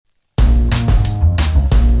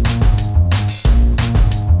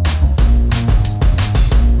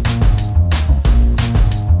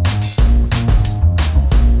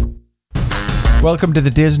Welcome to the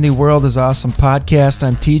Disney World is Awesome podcast.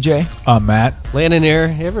 I'm TJ. I'm Matt. Landon here.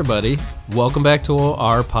 Hey, everybody. Welcome back to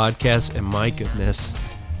our podcast. And my goodness,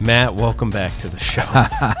 Matt, welcome back to the show.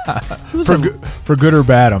 For good or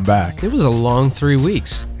bad, I'm back. It was a long 3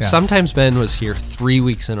 weeks. Yeah. Sometimes Ben was here 3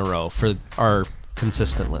 weeks in a row for our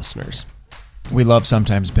consistent listeners. We love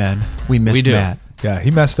Sometimes Ben. We missed do. Matt. Yeah,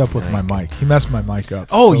 he messed up with my mic. He messed my mic up.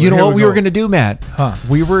 Oh, So you know here what we go. were going to do, Matt? Huh.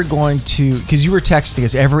 We were going to, because you were texting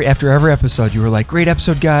us after every episode. You were like, "Great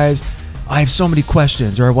episode, guys. I have so many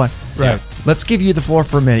questions." Or what? Right. Let's give you the floor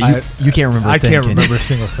for a minute. You can't remember. I a thing, can't can you? remember a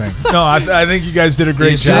single thing. No, I think you guys did a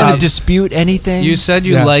great You You want job. to dispute anything? You said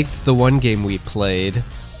you Yeah. liked the one game we played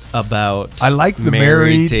about I liked the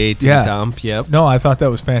married, married- date, yeah. and dump. Yep. No, I thought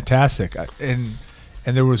that was fantastic.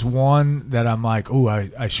 And there was one that I'm like, oh,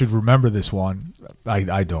 I should remember this one.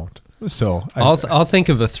 I don't. So I'll think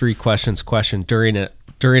of a 3 questions question during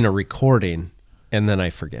a recording, and then I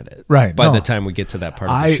forget it. Right, By no. the time we get to that part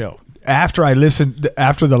of the show. After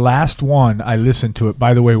the last one, I listened to it.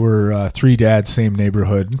 By the way, we're 3 dads, same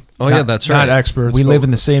neighborhood. Oh, yeah, that's Not right. experts. we but- live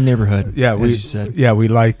in the same neighborhood. Yeah, as we you said. Yeah, we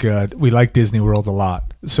like Disney World a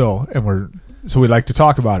lot. So we like to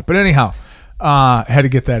talk about it. But anyhow, had to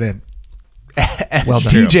get that in. Well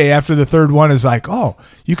done. TJ after the third one is like, "Oh,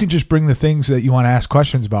 you can just bring the things that you want to ask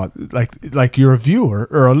questions about, like you're a viewer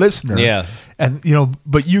or a listener." Yeah. And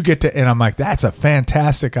but you get to, and I'm like, "That's a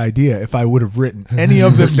fantastic idea." If I would have written any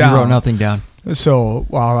of them You down, wrote nothing down. So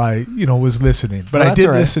while I was listening, but Well, I that's did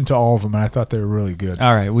all right. listen to all of them, and I thought they were really good.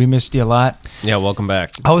 All right, we missed you a lot. Yeah, welcome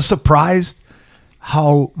back. I was surprised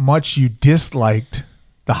how much you disliked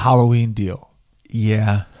the Halloween deal.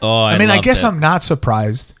 Yeah. Oh, I loved guess it. I'm not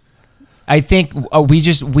surprised. I think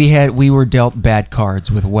we were dealt bad cards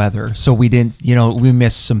with weather, so we didn't, we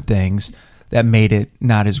missed some things that made it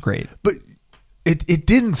not as great. But it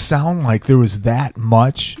didn't sound like there was that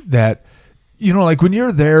much that, like when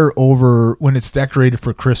you're there over when it's decorated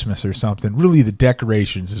for Christmas or something, really the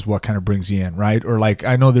decorations is what kind of brings you in, right? Or like,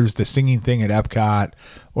 I know there's the singing thing at Epcot,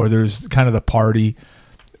 or there's kind of the party,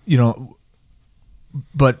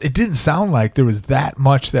 but it didn't sound like there was that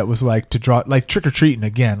much that was like to draw, like trick-or-treating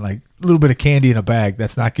again, like a little bit of candy in a bag.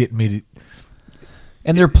 That's not getting me to.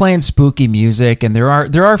 And they're playing spooky music, and there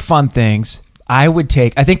are fun things. I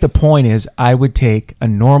think the point is I would take a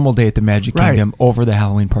normal day at the Magic Right. Kingdom over the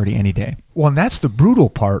Halloween party any day. Well, and that's the brutal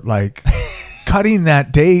part, like cutting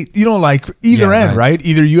that date, like either Yeah, end, right?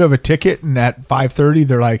 Either you have a ticket and at 5:30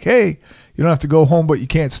 they're like, hey, you don't have to go home, but you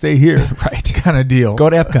can't stay here. Right. Kind of deal. Go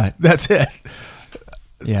to Epcot. That's it.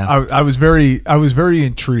 Yeah. I was very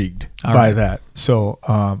intrigued All by right. that. So,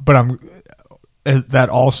 but that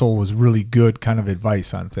also was really good kind of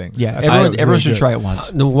advice on things. Yeah, I thought it was everyone really should good. try it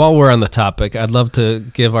once. While we're on the topic, I'd love to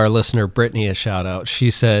give our listener Brittany a shout out. She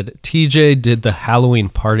said TJ did the Halloween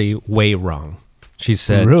party way wrong. She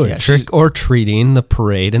said, Really? Yeah, trick or treating, the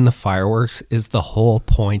parade, and the fireworks is the whole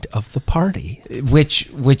point of the party. Which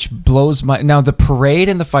blows my... Now, the parade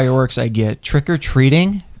and the fireworks I get.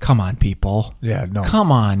 Trick-or-treating? Come on, people. Yeah, no.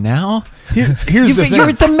 Come on now. Here's the thing. You're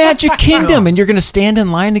at the Magic Kingdom, and you're going to stand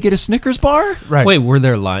in line to get a Snickers bar? Right. Wait, were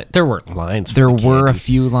there lines? There weren't lines. There for the were a candy.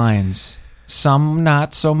 few lines. Some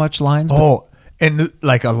not so much lines, but Oh, and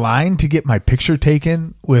like a line to get my picture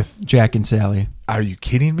taken with, Jack and Sally. are you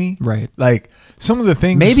kidding me? Right. Like some of the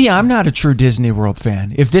things. Maybe I'm not a true Disney World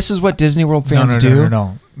fan. If this is what Disney World fans do,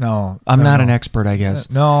 No. I'm not an expert, I guess.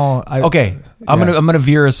 No. Okay, I'm gonna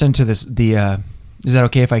veer us into this. Is that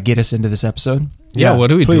okay if I get us into this episode? Yeah,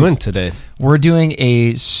 what are we please. doing today? We're doing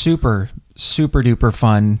a super duper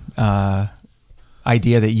fun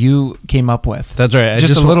idea that you came up with. That's right.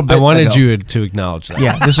 Just a little bit I wanted ago. you to acknowledge that.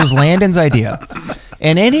 Yeah, this was Landon's idea,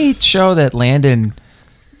 and any show that Landon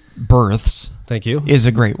births Thank you. is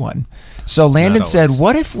a great one. So Landon Not said, always.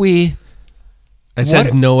 "What if we I said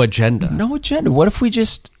what- no agenda. no agenda? What if we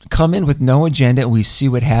just come in with no agenda and we see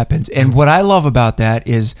what happens?" And what I love about that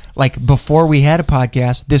is, like, before we had a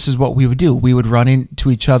podcast, this is what we would do. We would run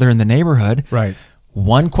into each other in the neighborhood. Right.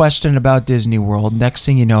 One question about Disney World. Next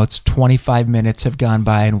thing you know, it's 25 minutes have gone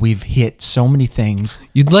by and we've hit so many things.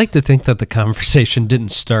 You'd like to think that the conversation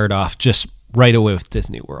didn't start off just right away with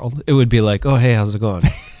Disney World. It would be like, "Oh, hey, how's it going?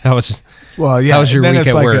 How was Well, yeah. How was your and then week it's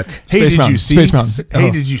at like work? hey, Space did Mountain, you see? Space Mountain. Hey,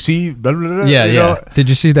 Oh. did you see? Blah, blah, blah, Yeah, you yeah. know? Did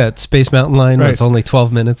you see that Space Mountain line Right. was only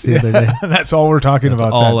 12 minutes the other day? That's all we're talking That's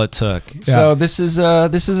about. all then. it took. Yeah. So this is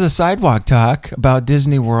a sidewalk talk about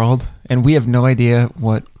Disney World, and we have no idea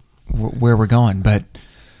where we're going, but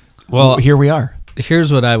Well, here we are.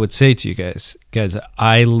 here's what I would say to you guys. Guys,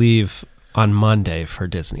 I leave on Monday for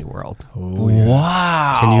Disney World.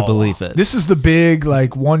 Wow. Can you believe it? This is the big,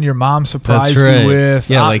 like, one your mom surprised That's right. you with.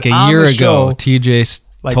 Yeah, on- like a on year the ago, show. TJ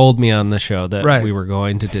Like, told me on the show that Right. we were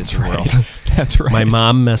going to Disney World. That's right. My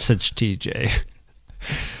mom messaged TJ.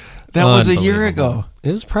 That was a year Unbelievable. ago.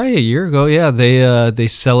 It was probably a year ago. Yeah, they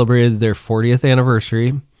celebrated their 40th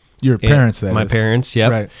anniversary. your parents, that My is. parents,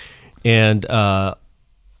 yep. Right. And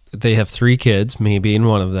they have 3 kids, me being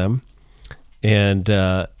one of them. And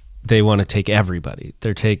they want to take everybody.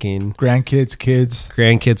 They're taking Grandkids, kids.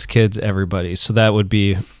 grandkids, kids, everybody. So that would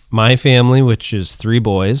be my family, which is 3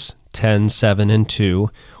 boys, 10, 7, and 2.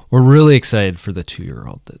 We're really excited for the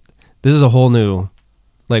 2-year-old. This is a whole new,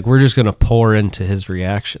 like, we're just going to pour into his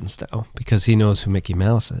reactions now because he knows who Mickey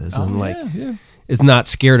Mouse is and, is not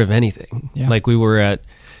scared of anything. Yeah. Like, we were at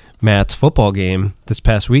Matt's football game this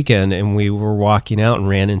past weekend, and we were walking out and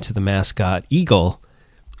ran into the mascot Eagle,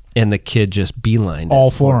 and the kid just beelined All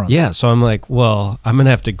it for him. Yeah, so I'm like, well, I'm going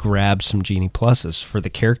to have to grab some Genie Pluses for the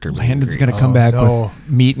character. Landon's going going to come back no. with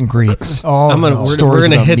meet and greets. Oh, I'm gonna, no. we're Stories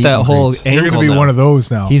going to about hit meet that and whole greets. angle You're going to be now. one of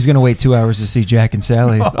those now. He's going to wait 2 hours to see Jack and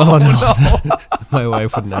Sally. Oh, no. My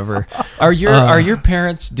wife would never. Are your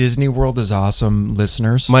parents Disney World is awesome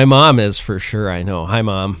listeners? My mom is for sure, I know. Hi,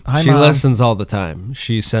 Mom. Hi, she Mom. listens all the time.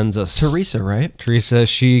 She sends us. Teresa, right? Teresa,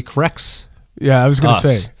 she corrects yeah, I was going to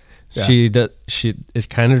us. say. Yeah. It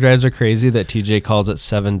kind of drives her crazy that TJ calls it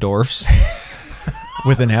 7 dwarfs.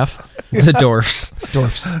 With an F. The dwarfs.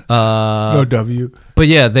 Dwarfs. No W. But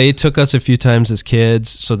yeah, they took us a few times as kids,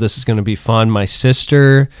 so this is going to be fun. My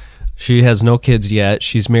sister, she has no kids yet.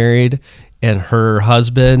 She's married, and her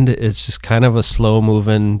husband is just kind of a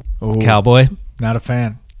slow-moving cowboy. Not a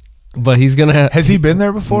fan. But he's going to have... Has he been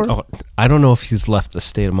there before? Oh, I don't know if he's left the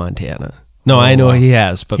state of Montana. No, I know he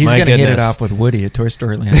has, but He's my going to goodness. hit it off with Woody at Toy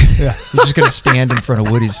Story Land. Yeah. He's just going to stand in front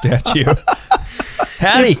of Woody's statue.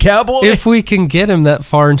 Howdy, cowboy. If we can get him that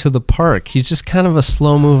far into the park, he's just kind of a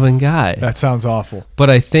slow-moving guy. That sounds awful. But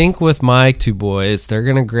I think with my 2 boys, they're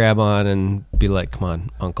going to grab on and be like, come on,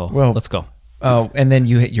 uncle, Well, let's go. Oh, and then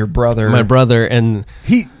you hit your brother. My brother and...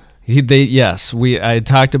 He I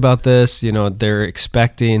talked about this. You know, they're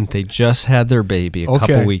expecting. They just had their baby a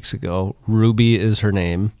couple weeks ago. Ruby is her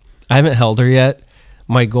name. I haven't held her yet.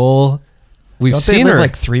 My goal. We've Don't they seen live her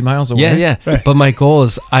like 3 miles away. Yeah. But my goal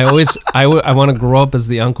is, I want to grow up as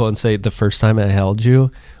the uncle and say the first time I held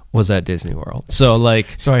you was at Disney World. So like,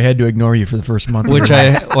 So I had to ignore you for the first month. which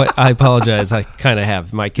I apologize. I kind of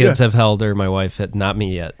have. My kids have held her. My wife had not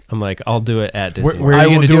me yet. I'm like, I'll do it at Disney World. Where are I you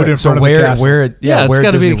will going to do do it in it? So front of the castle. where? Yeah, it's where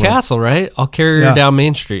got to be Disney a World? castle, right? I'll carry Yeah. her down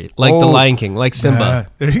Main Street, like the Oh. Lion King, like Simba.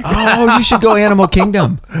 there you go. Oh, you should go Animal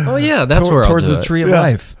Kingdom. Oh yeah, that's where I'll towards do the it. Tree of Yeah.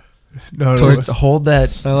 Life. No, Hold that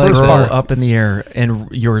like girl that. up in the air and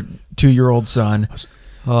your 2-year-old son.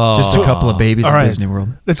 Oh. Just a couple of babies All at right. Disney World.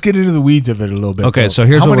 Let's get into the weeds of it a little bit. Okay, though. so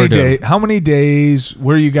here's how what many we're doing. How many days?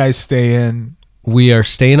 Where you guys staying We are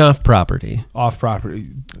staying off property. off property?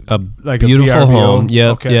 A Like a beautiful VRBO? home.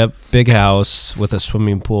 Yep, Okay. yep. Big house with a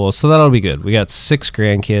swimming pool. So that'll be good. We got 6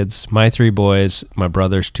 grandkids, my 3 boys, my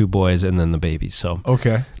brother's 2 boys, and then the baby. So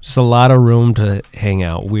Okay. just a lot of room to hang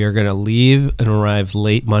out. We are going to leave and arrive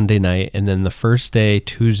late Monday night, and then the first day,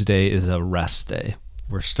 Tuesday, is a rest day.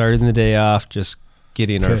 We're starting the day off just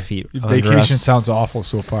getting our Okay. feet Your under vacation us. sounds awful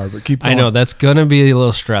so far, but keep going. I know that's gonna be a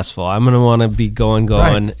little stressful. I'm gonna want to be going,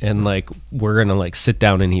 Right. and like we're gonna like sit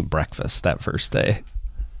down and eat breakfast that first day,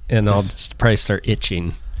 and I'll probably start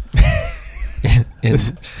itching.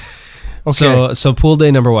 And Okay. So pool day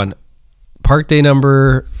number 1, park day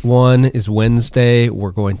number 1 is Wednesday.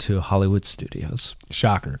 We're going to Hollywood Studios.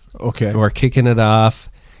 Shocker. Okay. We're kicking it off.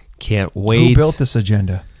 Can't wait. Who built this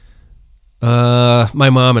agenda? My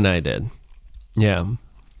mom and I did. Yeah.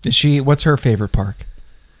 Is she? What's her favorite park?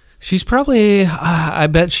 She's probably, I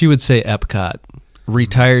bet she would say Epcot.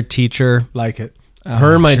 Retired teacher. Like it.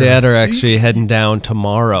 Her and my sure. dad are actually heading down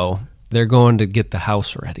tomorrow. They're going to get the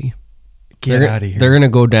house ready. Get out of here. They're going to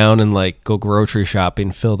go down and like go grocery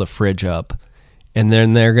shopping, fill the fridge up. And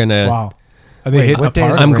then they're going to... Wow. Are they Wait, hitting what the day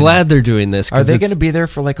is park? it? I'm right glad they're doing this. 'cause Are they it's going to be there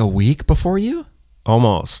for like a week before you?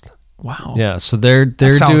 Almost. Wow. Yeah, so they're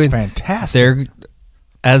That sounds doing... fantastic. They're,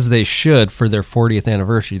 as they should, for their 40th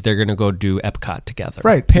anniversary, they're going to go do Epcot together.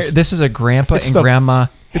 Right. This is a grandpa It's and the- grandma.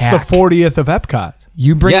 It's hack. the 40th of Epcot.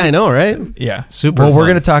 You bring. Yeah, I know, right? Yeah, Super Well, we're fun.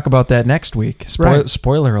 going to talk about that next week. Right.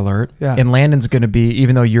 Spoiler alert. Yeah. And Landon's going to be,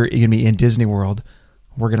 even though you're going to be in Disney World,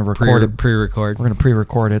 we're going to record it. Pre-record. We're going to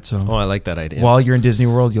pre-record it. So Oh, I like that idea. while you're in Disney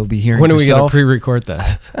World, you'll be hearing. When are we going to yourself. pre-record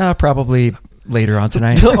that? Probably later on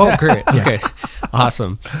tonight. Oh, great. Okay.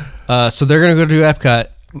 Awesome. So they're going to go do Epcot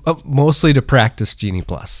mostly to practice Genie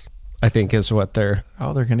Plus, I think is what they're...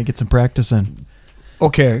 Oh, they're going to get some practice in.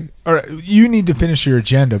 Okay. All right. You need to finish your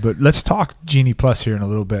agenda, but let's talk Genie Plus here in a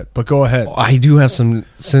little bit. But go ahead. I do have some,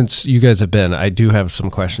 since you guys have been, I do have some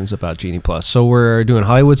questions about Genie Plus. So we're doing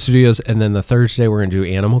Hollywood Studios, and then the Thursday we're going to do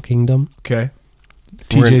Animal Kingdom. Okay.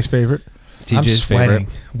 We're TJ's favorite. I'm TJ's sweating.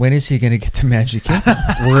 favorite. When is he going to get to Magic Kingdom?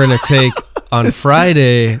 We're going to take, on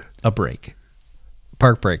Friday, a break.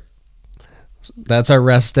 Park break. That's our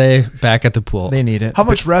rest day back at the pool. They need it. How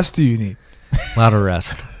much rest do you need? A lot of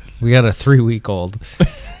rest. We got a 3-week-old.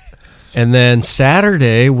 And then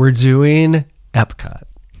Saturday, we're doing Epcot.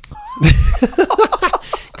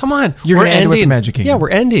 Come on. You're we're going to end with ending. Magic Kingdom. Yeah, we're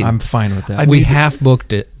ending. I'm fine with that. We half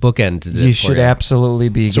booked it, bookended it. You for should absolutely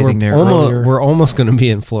be So getting there almost, earlier. we're almost going to be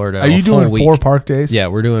in Florida. Are you a full doing week. 4 park days? Yeah,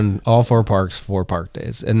 we're doing all 4 parks, 4 park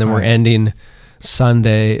days. And then All we're right. ending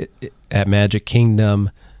Sunday at Magic Kingdom,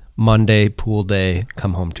 Monday, pool day,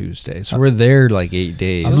 come home Tuesday. So we're there like 8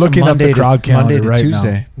 days. I'm looking up the crowd calendar Monday to right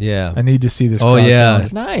Tuesday. Yeah. now. I need to see this. Oh, crowd yeah.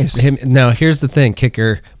 calendar. Nice. Now, here's the thing,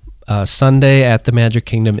 kicker. Sunday at the Magic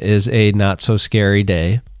Kingdom is a not so scary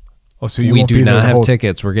day. Oh, so you We won't do be there not the have whole-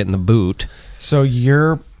 tickets. We're getting the boot. So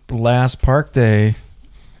your last park day,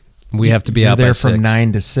 We have to be you're out there by from 6.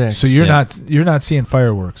 9 to 6. So you're Yeah. not seeing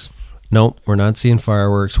fireworks. Nope, we're not seeing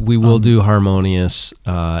fireworks. We will do Harmonious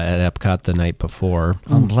at Epcot the night before.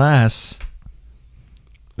 Unless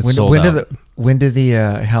It's sold out. when do the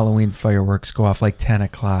Halloween fireworks go off? Like 10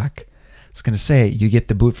 o'clock. I was gonna say you get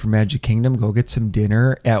the boot from Magic Kingdom. Go get some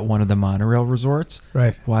dinner at one of the monorail resorts.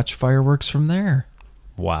 Right. Watch fireworks from there.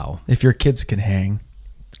 Wow. If your kids can hang,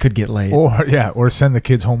 could get late. Or send the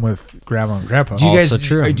kids home with grandma and grandpa. do you guys? Also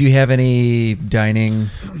true. Do you have any dining?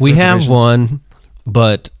 We have reservations? one,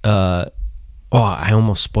 but I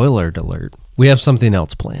almost spoiler alert. We have something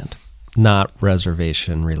else planned, not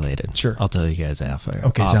reservation related. Sure. I'll tell you guys off air.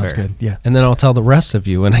 Okay, off sounds air. good. Yeah, And then I'll tell the rest of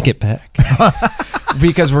you when I get back.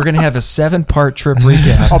 because we're gonna have a 7-part trip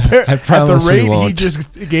recap. I At promise the we rate he won't.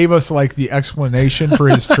 just gave us like the explanation for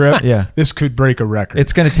his trip, Yeah. this could break a record.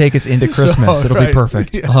 It's gonna take us into Christmas. It'll be right.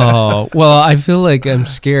 perfect. Yeah. Oh, well, I feel like I'm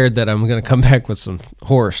scared that I'm going to come back with some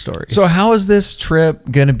horror stories. So how is this trip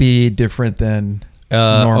gonna be different than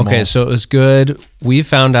normal? Okay, so it was good. We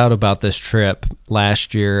found out about this trip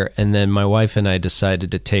last year, and then my wife and I decided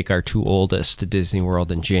to take our 2 oldest to Disney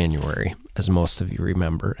World in January, as most of you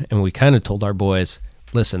remember. And we kind of told our boys,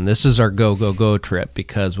 listen, this is our go, go, go trip,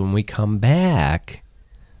 because when we come back,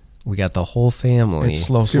 we got the whole family. It's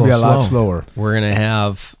slow, It's gonna be a lot slow. slower. We're going to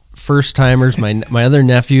have first timers. My other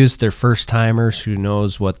nephews, they're first timers. Who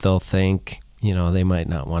knows what they'll think. You know, they might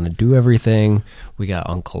not want to do everything. We got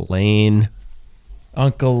Uncle Lane.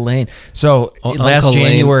 Uncle Lane. So Uncle last Lane.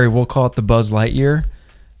 January, we'll call it the Buzz Lightyear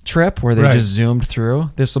trip, where they Right. just zoomed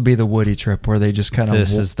through. This will be the Woody trip, where they just kind of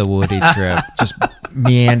This is the Woody trip. just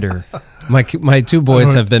meander. My 2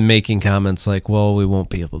 boys have been making comments like, well, we won't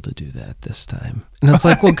be able to do that this time. And it's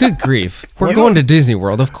like, well, good grief. We're going to Disney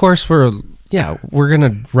World. Of course we're going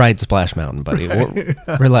to ride Splash Mountain, buddy.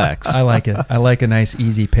 Relax. I like it. I like a nice,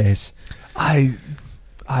 easy pace.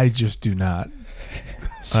 I just do not.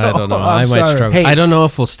 I don't know. I'm I might sorry. struggle. Hey, I don't know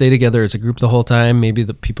if we'll stay together as a group the whole time. Maybe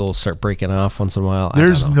the people will start breaking off once in a while.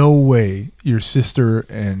 There's I don't know. no way your sister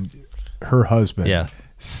and her husband Yeah.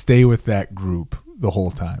 stay with that group the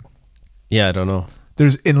whole time. Yeah, I don't know.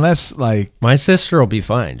 There's unless like My sister will be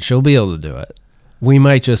fine. She'll be able to do it. We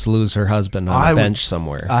might just lose her husband on I a would- bench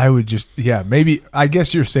somewhere. I would just maybe I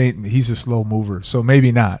guess you're saying he's a slow mover, so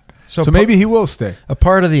maybe not. So So maybe he will stay. A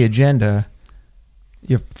part of the agenda,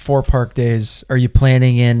 you have 4 park days. Are you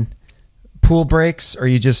planning in pool breaks, or are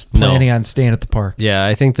you just No. planning on staying at the park? Yeah,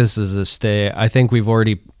 I think this is a stay. I think we've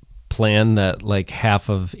already planned that like half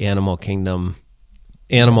of Animal Kingdom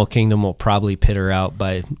will probably peter out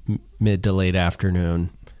by mid to late afternoon.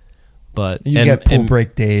 But You got pool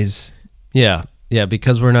break days. Yeah,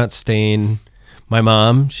 because we're not staying. My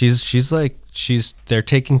mom, they're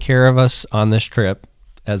taking care of us on this trip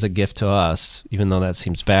as a gift to us, even though that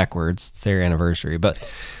seems backwards. It's their anniversary. But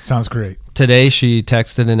Sounds great. today she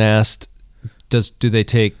texted and asked, do they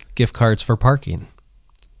take gift cards for parking?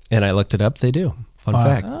 And I looked it up. They do. Fun Wow.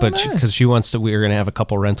 fact. Oh, But nice. because she wants to, we were going to have a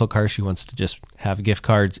couple rental cars. She wants to just have gift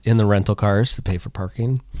cards in the rental cars to pay for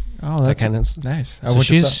parking. Oh, that's kind of nice. I So wouldn't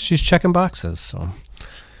have thought- she's checking boxes. So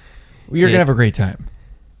You're Yeah. gonna have a great time.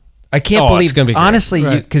 I can't Oh, it's believe, gonna be great. honestly,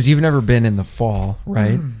 Right. because you've never been in the fall,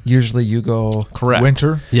 right? Usually you go. correct.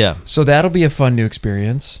 Winter. Yeah. So that'll be a fun new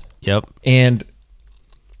experience. Yep. And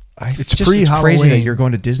It's it's crazy that pre-Halloween. you're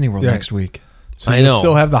going to Disney World Yeah. next week. So I you'll know.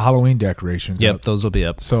 still have the Halloween decorations. Yep. up. Those will be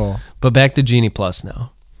up. So But back to Genie Plus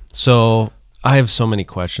now. So I have so many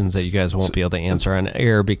questions that you guys won't be able to answer on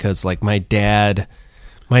air because, like, my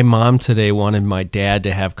mom today wanted my dad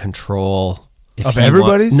to have control if Of he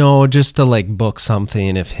everybody's? no, just to like book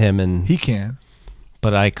something if him and He can.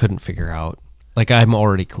 but I couldn't figure out. Like I'm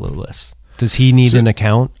already clueless. Does he need an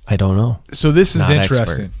account? I don't know. So this is Not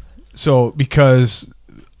interesting. expert. So because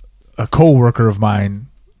a coworker of mine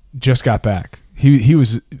just got back, he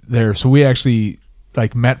was there. So we actually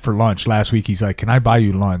like met for lunch last week. He's like, "Can I buy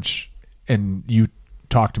you lunch?" And you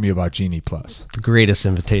talk to me about Genie Plus. The greatest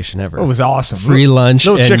invitation ever. It was awesome. Free lunch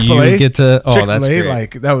Little and Chick-fil-A. you get to. Oh, that's Chick-fil-A, great.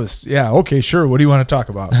 like that was okay, sure. What do you want to talk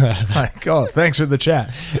about? Like, oh, thanks for the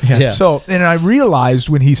chat. Yeah. So, and I realized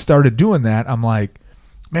when he started doing that, I'm like,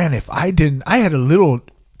 man, if I didn't, I had a little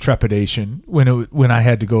trepidation when I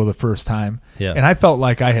had to go the first time, Yeah. and I felt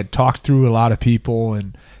like I had talked through a lot of people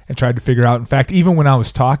and tried to figure out. In fact, even when I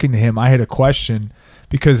was talking to him, I had a question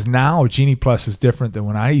because now Genie Plus is different than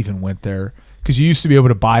when I even went there. Because you used to be able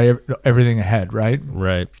to buy everything ahead, right?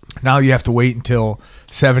 Right. Now you have to wait until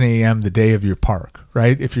 7 a.m. the day of your park,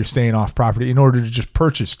 right? If you're staying off property in order to just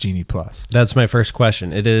purchase Genie Plus. That's my first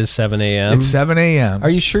question. It is 7 a.m. It's 7 a.m. Are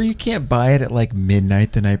you sure you can't buy it at like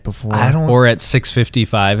midnight the night before? I don't. or at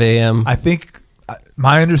 6:55 a.m. I think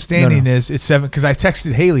my understanding No. is it's 7 because I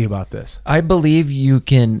texted Haley about this. I believe you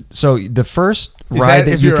can. So the first Is ride that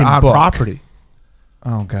if you you're can on book. property?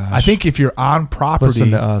 Oh gosh. I think if you're on property, Listen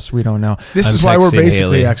to us. We don't know. this I'm is why we're texting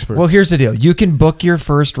basically Haley. experts. Well, here's the deal. You can book your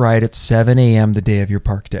first ride at 7 a.m. the day of your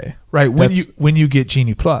park day. right when you get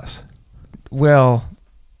Genie Plus, Well,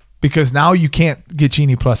 because now you can't get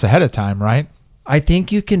Genie Plus ahead of time, right? I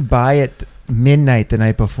think you can buy it midnight the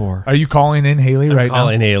night before. Are you calling in Haley right now?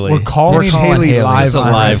 calling Haley. We're calling, We're calling Haley, Haley. live. It's a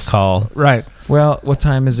on live this. call. Right. Well, what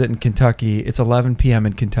time is it in Kentucky? It's 11 p.m.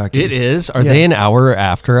 in Kentucky. It is. Are Yeah. they an hour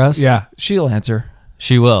after us? Yeah. She'll answer.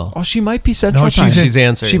 She will. Oh, she might be Central No, Time. She's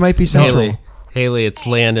answering. She might be Central. Haley, it's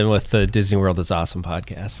Landon with the Disney World is Awesome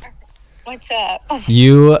podcast. What's up?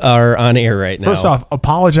 You are on air right now. First off,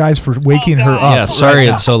 apologize for waking her God. up. yeah, sorry right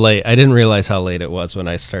now. it's so late. I didn't realize how late it was when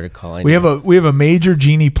I started calling. We you. have a major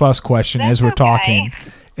Genie Plus question That's as we're okay. talking,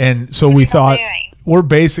 and so we are you thought doing? we're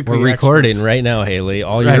basically We're recording experts. right now, Haley.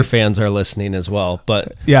 All Right. your fans are listening as well.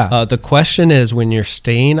 But Yeah. the question is, when you're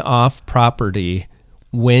staying off property,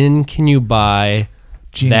 when can you buy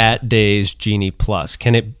Genie. that day's Genie Plus?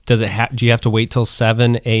 Do you have to wait till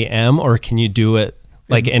 7 a.m. or can you do it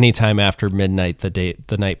like anytime after midnight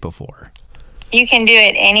the night before? You can do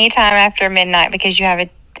it anytime after midnight because you have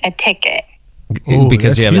a ticket. Ooh,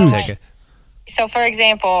 because you have that's a huge. ticket. So, for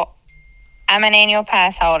example, I'm an annual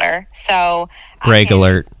pass holder, so Brag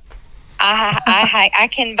alert. I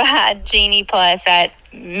can buy Genie Plus at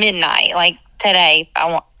midnight, like today, if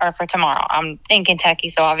I want, or for tomorrow. I'm in Kentucky,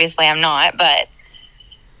 so obviously I'm not. But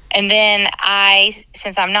and then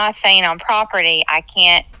since I'm not staying on property, I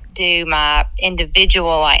can't do my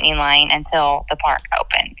individual lightning lane until the park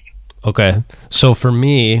opens. Okay. So for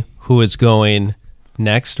me, who is going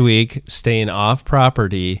next week, staying off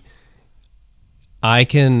property, I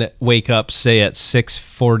can wake up, say, at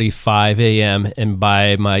 6:45 a.m. and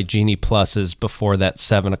buy my Genie Pluses before that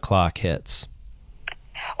 7 o'clock hits.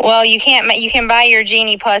 Well, you can't. You can buy your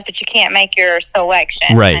Genie Plus, but you can't make your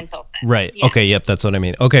selection Right. until then. Right. Yeah. Okay. Yep. That's what I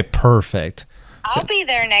mean. Okay. Perfect. I'll be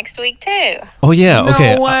there next week too. Oh, yeah. No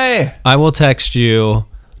Okay. way. I will text you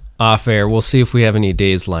off air. We'll see if we have any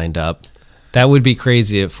days lined up. That would be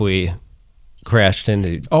crazy if we crashed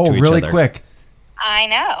into Oh, to each really other. quick. I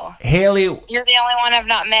know. Haley, You're the only one I've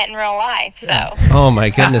not met in real life. So Oh,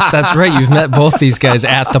 my goodness. That's right. You've met both these guys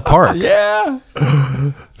at the park. Yeah.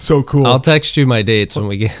 So cool. I'll text you my dates when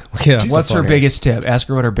we get off the what's her phone here. biggest tip? Ask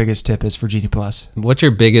her what her biggest tip is for Genie Plus. What's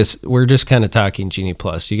your biggest? We're just kind of talking Genie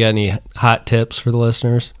Plus. You got any hot tips for the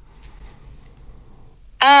listeners?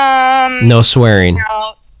 No swearing.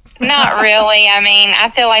 no, not really. I mean, I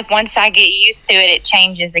feel like once I get used to it, it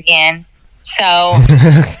changes again. So I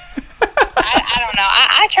don't know.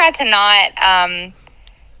 I try to not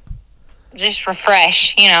just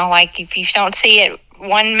refresh. You know, like if you don't see it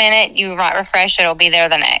 1 minute, you might refresh. It'll be there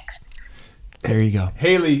the next. There you go.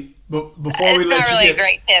 Haley, before we It's let not you really get, a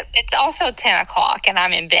great tip. It's also 10 o'clock and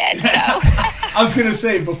I'm in bed. So I was gonna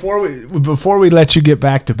say before we let you get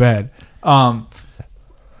back to bed,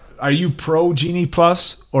 are you pro Genie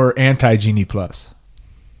Plus or anti Genie Plus?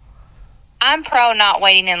 I'm pro not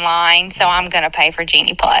waiting in line, so I'm going to pay for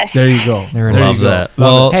Genie Plus. There you go. There it you Love go. that. Love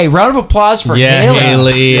Well, Hey, round of applause for yeah, Haley.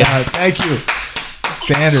 Haley. Yeah, thank you.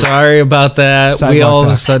 Standard. Sorry about that. Sidewalk We all of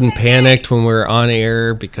a talk. sudden panicked when we were on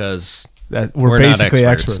air because That We're we're not basically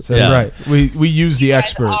experts. experts. Yeah. That's right. We use the You guys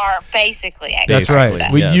expert. are basically experts. That's Basically,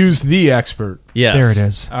 right. We yes. use the expert. yes. There it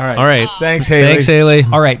is. All right. All right. Thanks, Haley. Thanks, Haley.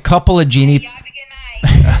 All right, couple of Genie. You have a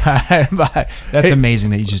good night. That's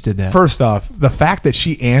amazing that you just did that. First off, the fact that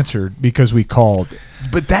she answered because we called,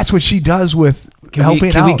 but that's what she does with helping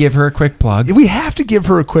out. Can we give her a quick plug? We have to give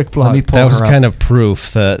her a quick plug. Let me pull That her was up. kind of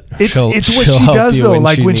proof that It's what she'll she help does you though. when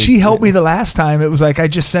Like when needs she it. helped me the last time, it was like I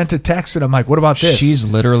just sent a text and I'm like, "What about this?" She's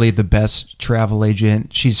literally the best travel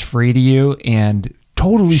agent. She's free to you, and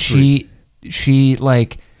totally free. she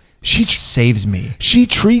saves me. She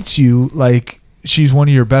treats you like she's one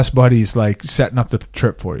of your best buddies, like setting up the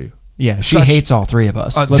trip for you. Yeah, she Such- hates all three of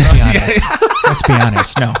us. Let's be honest. Let's be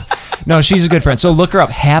honest. No, she's a good friend. So look her up.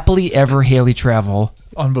 Happily Ever Haley Travel.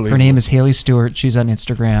 Unbelievable. Her name is Haley Stewart. She's on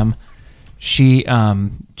Instagram. She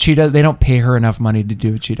does. They don't pay her enough money to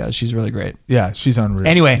do what she does. She's really great. Yeah, she's unreal.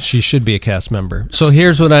 Anyway, She should be a cast member. So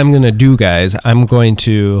here's what I'm going to do, guys. I'm going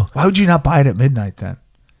to. Why would you not buy it at midnight then?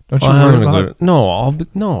 Don't you Well, worry I'm about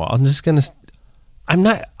gonna it? I'm just going to. I'm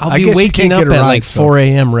not. I'll I be guess you waking can't up get a at ride, like so- 4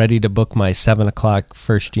 a.m. ready to book my 7 o'clock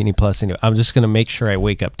first Genie Plus. Anyway, I'm just going to make sure I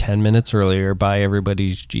wake up 10 minutes earlier, buy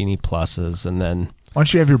everybody's Genie Pluses, and then Why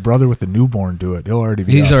don't you have your brother with the newborn do it? He'll already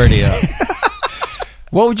be he's up. already up.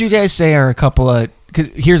 what would you guys say are a couple of? Cause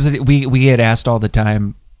we get asked all the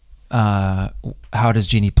time, how does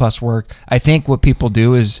Genie Plus work? I think what people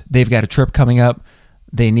do is they've got a trip coming up.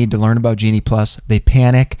 They need to learn about Genie Plus. They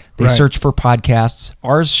panic. They Right. search for podcasts.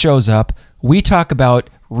 Ours shows up. We talk about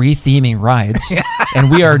retheming rides, and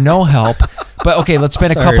we are no help. But okay, let's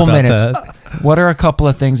spend a Sorry couple about minutes. that. What are a couple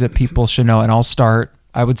of things that people should know? And I'll start.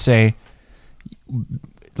 I would say,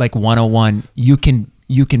 like 101. You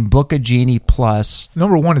can book a Genie Plus.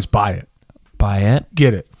 Number one is buy it. Buy it.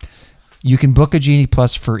 Get it. You can book a Genie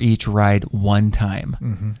Plus for each ride one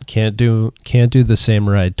time. Can't do the same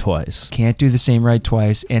ride twice. Can't do the same ride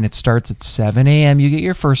twice, and it starts at 7 a.m. You get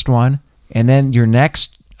your first one, and then your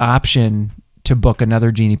next option to book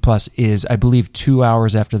another Genie Plus is, I believe, 2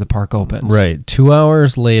 hours after the park opens. Right, 2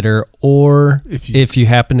 hours later, or If if you- you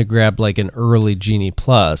happen to grab like an early Genie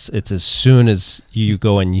Plus, it's as soon as you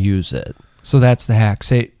go and use it. So that's the hack.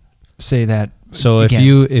 Say that. So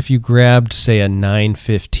again. if you grabbed say a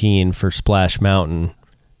 9:15 for Splash Mountain,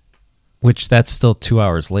 which that's still 2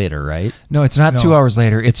 hours later, right? No, it's not No. 2 hours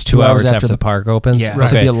later. It's 2 hours after the park opens. Yeah,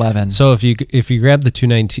 so it'd be 11. So if you grab the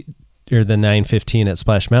 219 or the 9:15 at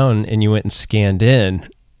Splash Mountain and you went and scanned in,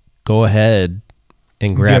 go ahead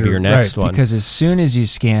and grab Get it, your next right, one. Because as soon as you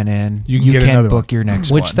scan in, You you can can, get another book one. your next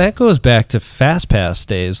Which one. that goes back to FastPass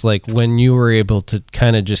days, like when you were able to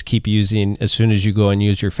kind of just keep using. As soon as you go and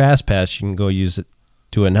use your FastPass, you can go use it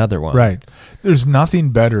to another one. Right. There's nothing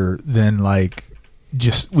better than like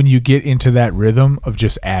just when you get into that rhythm of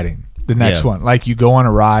just adding the next Yeah. one. Like you go on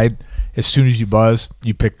a ride, as soon as you buzz,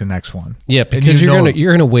 you pick the next one. Yeah, And because you know-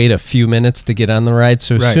 you're gonna wait a few minutes to get on the ride.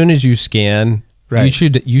 So as Right. soon as you scan, Right.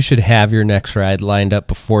 you should have your next ride lined up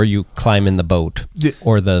before you climb in the boat Yeah.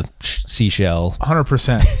 or the seashell.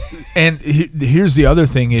 100%. And here's the other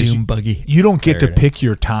thing is Doom buggy. you don't get There to it is. pick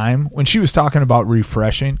your time. When she was talking about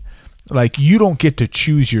refreshing, like you don't get to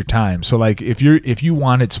choose your time. So like if you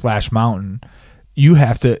wanted Splash Mountain, you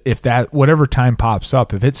have to, if that whatever time pops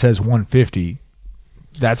up, if it says 150,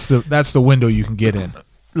 that's the window you can get in.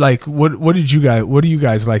 Like what do you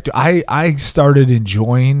guys like to, I started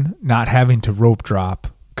enjoying not having to rope drop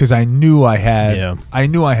because I knew I had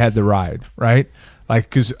the ride, right? Like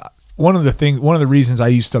because one of the reasons I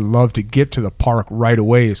used to love to get to the park right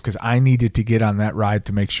away is because I needed to get on that ride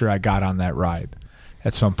to make sure I got on that ride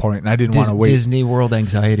at some point, and I didn't want to wait. Disney World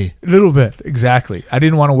anxiety. A little bit, exactly. I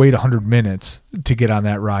didn't want to wait 100 minutes to get on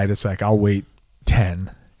that ride. It's like I'll wait 10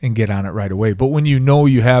 and get on it right away. But when you know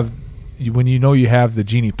you have the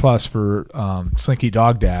Genie Plus for Slinky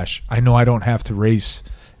Dog Dash, I know I don't have to race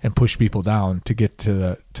and push people down to get to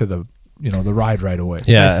the the ride right away.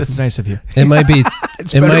 Yeah. That's nice of you. It might be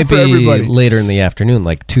It's it better might for be everybody. later in the afternoon,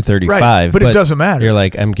 like 2:35. Right, but it doesn't matter. You're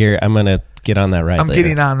like, I'm gonna get on that ride. I'm later.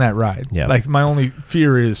 getting on that ride. Yeah. Like my only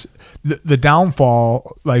fear is the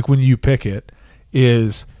downfall. Like when you pick it,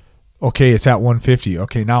 is okay. It's at 150.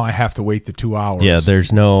 Okay, now I have to wait the 2 hours. Yeah,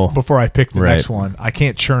 there's no. before I pick the Right. next one. I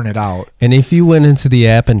can't churn it out. And if you went into the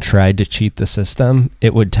app and tried to cheat the system,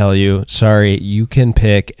 it would tell you, sorry, you can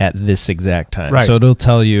pick at this exact time. Right. So it'll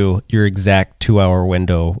tell you your exact 2 hour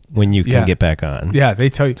window when you can Yeah. get back on. Yeah, they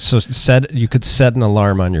tell you. So you could set an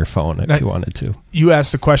alarm on your phone if Now- you wanted to. You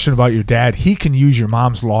asked the question about your dad. He can use your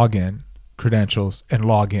mom's login credentials and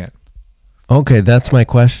log in. Okay, that's my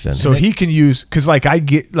question. So he can use, because like I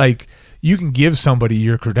get like you can give somebody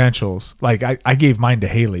your credentials. Like I gave mine to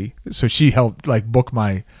Haley, so she helped like book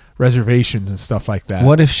my reservations and stuff like that.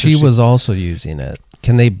 What if So she was also using it?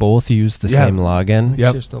 Can they both use the Yeah. same login?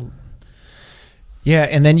 Yep. Yeah,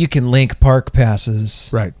 and then you can link park passes.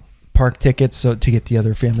 right? park tickets so to get the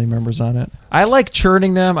other family members on it. I like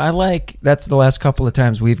churning them. That's the last couple of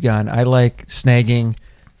times we've gone. I like snagging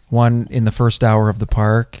one in the first hour of the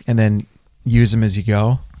park and then use them as you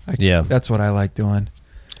go. That's what I like doing.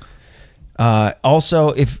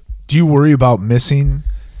 Also, do you worry about missing?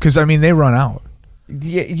 Because I mean, they run out.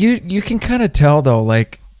 You can kind of tell though.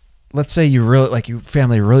 Like, let's say you really like your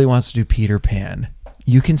family really wants to do Peter Pan.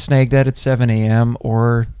 You can snag that at 7 a.m.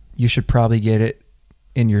 or you should probably get it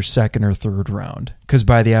in your second or third round. Because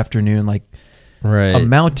by the afternoon, like a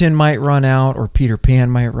mountain might run out or Peter Pan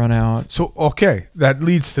might run out. So, okay, that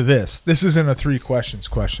leads to this. This isn't a 3 questions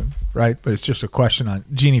question, right? But it's just a question on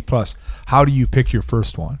Genie Plus. How do you pick your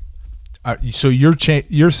first one? So you're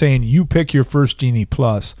saying you pick your first Genie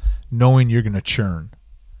Plus knowing you're going to churn.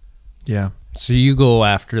 Yeah. So you go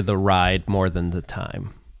after the ride more than the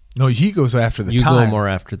time. No, he goes after the time. You go more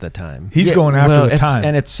after the time. He's going after the time.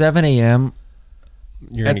 And at 7 a.m.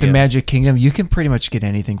 at the Magic Kingdom, you can pretty much get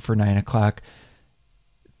anything for 9 o'clock.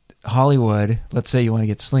 Hollywood, let's say you want to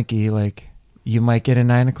get Slinky, like you might get a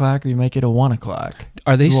 9 o'clock or you might get a 1 o'clock.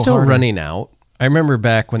 Are they still running out? I remember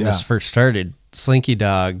back when this first started, Slinky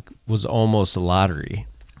Dog was almost a lottery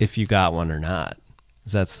if you got one or not.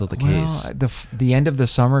 Is that still the case? The end of the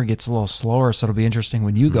summer gets a little slower, so it'll be interesting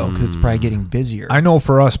when you go because it's probably getting busier. I know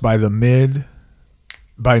for us by mid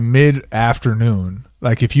afternoon,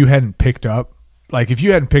 like if you hadn't picked up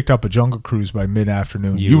a Jungle Cruise by mid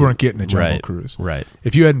afternoon, you weren't getting a Jungle Cruise. Right.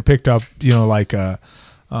 If you hadn't picked up, like a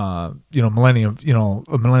Millennium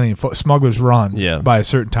Smuggler's Run by a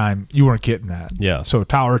certain time, you weren't getting that. Yeah. So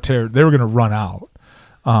Tower of Terror, they were going to run out.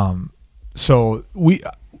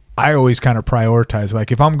 I always kind of prioritize,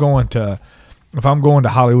 like if I'm going to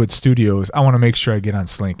Hollywood Studios, I want to make sure I get on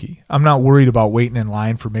Slinky. I'm not worried about waiting in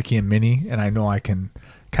line for Mickey and Minnie, and I know I can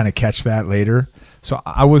kind of catch that later. So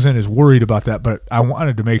I wasn't as worried about that, but I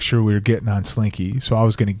wanted to make sure we were getting on Slinky. So I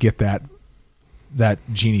was going to get that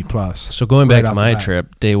Genie Plus. So going back to my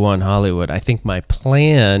trip, day one Hollywood, I think my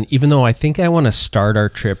plan, even though I think I want to start our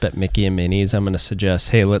trip at Mickey and Minnie's, I'm going to suggest,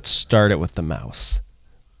 hey, let's start it with the Mouse.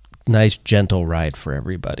 Nice gentle ride for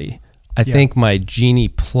everybody. I think my Genie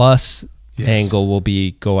Plus angle will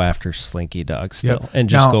be go after Slinky Dog still and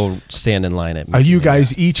just go stand in line at Mickey. Are you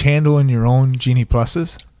guys each handling your own Genie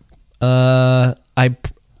Pluses?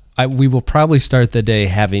 We will probably start the day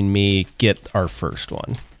having me get our first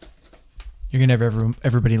one. You're gonna have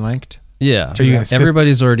everybody linked. Yeah,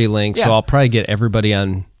 everybody's already linked, so I'll probably get everybody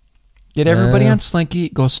on. Get everybody on Slinky.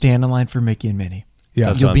 Go stand in line for Mickey and Minnie.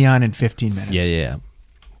 Yeah, you'll be on in 15 minutes. Yeah.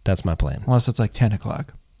 That's my plan. Unless it's like 10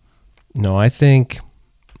 o'clock. No, I think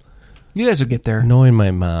you guys will get there. Knowing my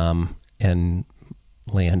mom and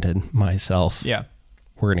Landon, myself,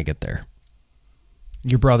 we're gonna get there.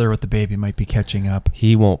 Your brother with the baby might be catching up.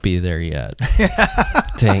 He won't be there yet.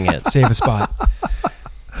 Dang it. Save a spot.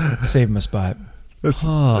 Save him a spot. That's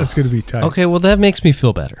going to be tight. Okay, well that makes me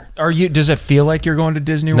feel better. Does it feel like you're going to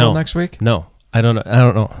Disney World next week? No, I don't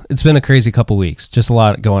know. It's been a crazy couple weeks. Just a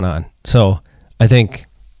lot going on. So I think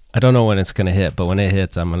I don't know when it's going to hit, but when it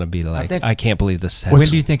hits, I'm going to be like, I can't believe this is happening. When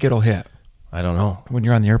do you think it'll hit? I don't know. When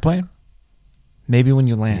you're on the airplane? Maybe when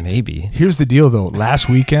you land. Maybe. Here's the deal though. Last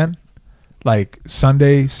weekend, like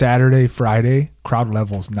Sunday, Saturday, Friday, crowd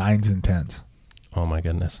levels 9s and 10s. Oh my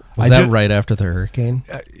goodness! Was that right after the hurricane?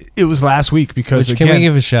 It was last week because can we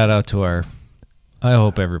give a shout out to our? I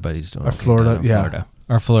hope everybody's doing our Florida,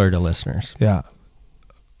 our Florida listeners. Yeah,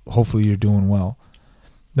 hopefully you're doing well.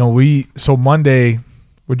 No, so Monday.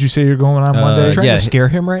 Would you say you're going on Monday? You're trying to scare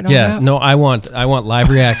him right now? Yeah, Matt? no, I want live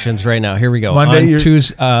reactions right now. Here we go. Monday,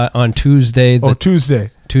 on Tuesday.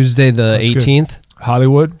 Tuesday the 18th.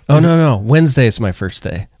 Hollywood. Oh no, Wednesday is my first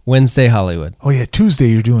day. Wednesday, Hollywood. Oh yeah, Tuesday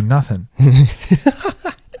you're doing nothing.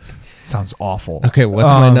 Sounds awful. Okay,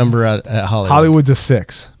 what's my number at Hollywood? Hollywood's a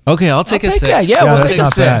 6. Okay, I'll take a 6. That. Yeah, we'll take a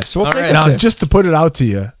 6. We'll take now, just to put it out to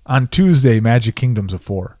you, on Tuesday, Magic Kingdom's a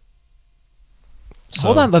 4. So,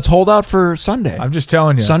 hold on, let's hold out for Sunday. I'm just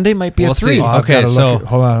telling you. Sunday might be a 3. See. Okay, so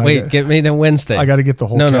hold on. Wait, get me to Wednesday. I got to get the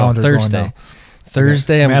whole calendar Thursday. going now.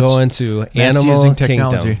 Thursday, I'm going to Animal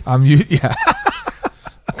Kingdom.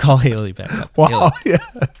 Call Haley back up. Wow,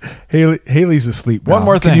 Haley's asleep now. One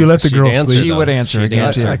more thing. Can you let the girl sleep? She would answer.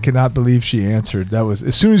 I cannot believe she answered. That was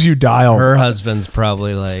as soon as you dialed. Her husband's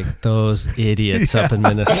probably like, those idiots up in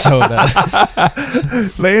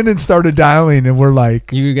Minnesota. Landon started dialing, and we're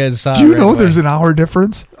like, you guys saw. Do you know there's an hour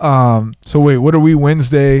difference? So wait, what are we?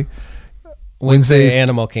 Wednesday,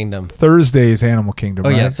 Animal Kingdom. Thursday is Animal Kingdom. Oh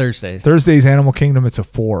right? yeah, Thursday. Thursday's Animal Kingdom. It's a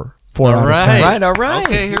 4. 4 out of 10. All right.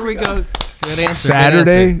 Okay, here we go. Good answer.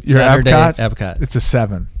 Saturday, you're Saturday, Epcot. Epcot. It's a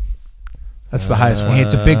 7. That's the highest one. Hey,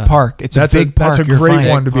 it's a big park. It's That's a big park. That's a You're great fine.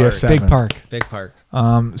 one to be a Big 7. Big park. Big park.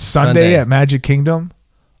 Sunday at Magic Kingdom,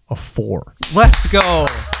 a 4. Let's go.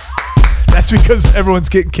 That's because everyone's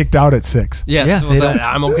getting kicked out at 6. Yeah, Yeah, they don't-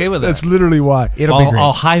 I'm okay with that. That's literally why. It'll be great.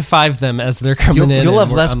 I'll high five them as they're coming in. You'll and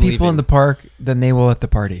have less I'm people in leaving. the park than they will at the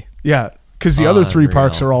party. Yeah, because the other 3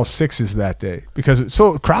 parks Unreal. are all 6s that day.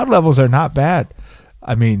 So crowd levels are not bad.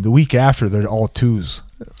 I mean, the week after they're all 2s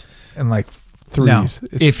and like 3s. Now,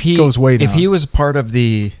 It if he goes way down. if he was part of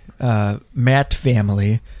the Matt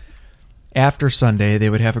family, after Sunday they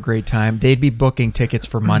would have a great time. They'd be booking tickets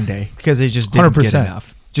for Monday because they just didn't 100%. get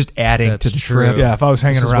enough. Just adding That's to the true. trip. yeah, if I was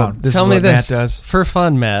hanging This is around, what- this Tell is me what this Matt does. for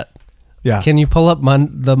fun, Matt. yeah. Can you pull up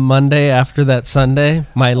the Monday after that Sunday,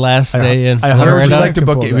 my last day in I Where Florida? would you I like to can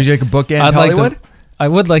book pull it? that. Would you like to bookend I'd like Hollywood? I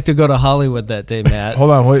would like to go to Hollywood that day, Matt.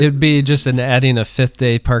 Hold on, wait. It'd be just an adding a 5th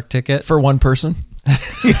day park ticket. For one person?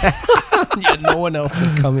 Yeah, no one else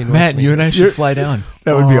is coming. Matt, with me. you and I should You're- fly down.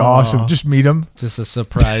 That would be awesome. Just meet them. Just a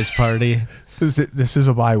surprise party. This is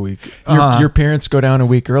a bye week. Your parents go down a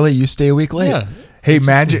week early. You stay a week late. Yeah, Hey,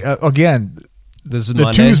 Magic again. this is The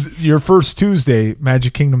Monday. your first Tuesday,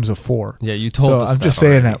 Magic Kingdom's a 4. Yeah, you told So us. I'm that just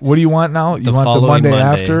saying already. that. What do you want now? You The want the following Monday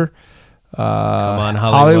Monday. after? Come on,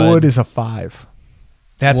 Hollywood Hollywood is a 5.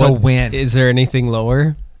 That's a win. Is there anything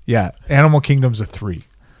lower? Yeah, Animal Kingdom's a 3.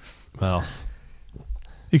 Well,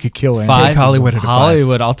 You could kill Animal 5. Take Hollywood at a 5.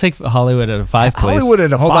 Hollywood. I'll take Hollywood at a 5 place. Hollywood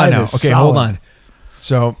at a Hold 5 on now. is Okay, solid. hold on.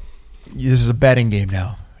 So this is a betting game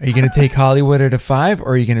now. Are you going to take Hollywood at a 5,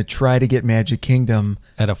 or are you going to try to get Magic Kingdom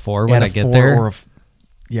at a 4 when at I a get 4 there. Or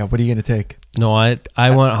yeah, what are you going to take? No, I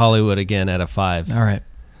want Hollywood again at a 5. All right.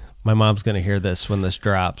 My mom's gonna hear this when this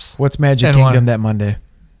drops. What's Magic And Kingdom one- that Monday?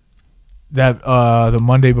 That the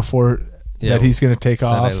Monday before Yeah, that he's going to take that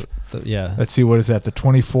off. yeah. Let's see, what is that? The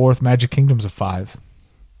 24th. Magic Kingdom's a 5.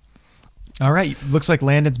 All right. Looks like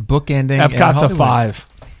Landon's bookending. at Epcot's a Hollywood. 5.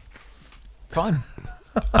 Fun.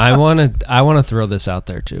 I wanna throw this out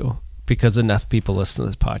there too, because enough people listen to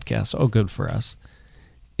this podcast. Oh, good for us.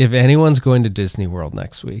 If anyone's going to Disney World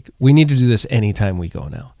next week, we need to do this anytime we go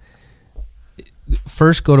now.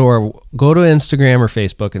 First, go to Instagram or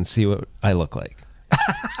Facebook and see what I look like.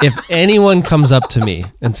 If anyone comes up to me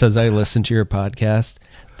and says, I listen to your podcast,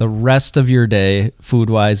 the rest of your day,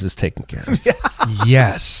 food-wise, is taken care of.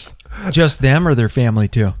 Yes. Just them or their family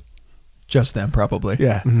too? Just them, probably.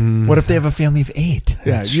 Yeah. What if they have a family of 8?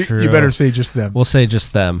 Yeah, That's you true. better say just them. We'll say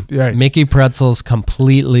just them. Right. Mickey Pretzels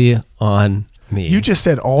completely on me. You just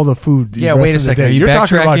said all the food. the Yeah, rest wait a of the second. day. Are you You're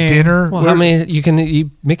talking about backtracking? dinner. Well, how many? You can eat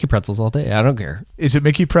Mickey Pretzels all day. I don't care. Is it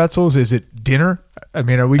Mickey Pretzels? Is it dinner? I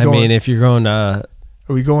mean, are we I going? mean, if you're going to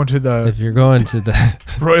are we going to the if you're going to the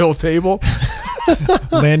royal table?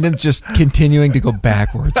 Landon's just continuing to go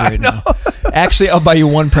backwards right now. Actually, I'll buy you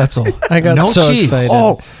one pretzel. I got no so cheese. excited.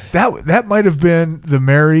 Oh, that might have been the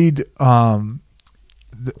married.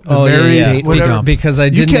 The oh married, yeah, yeah. whatever. Because I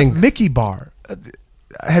You didn't kept think. Mickey Bar.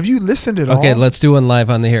 Have you listened at all? Okay, let's do one live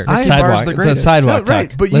on the here. I- Sidewalk. Bar's the It's a greatest. sidewalk right,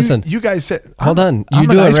 talk. but Listen, you guys said. Hold on. I'm You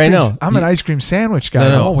an do it ice right cream- now. I'm an ice cream sandwich guy.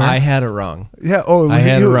 no, where? I had it wrong. Yeah. Oh, I was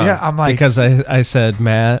had it it you? wrong. Yeah. I'm like, because I said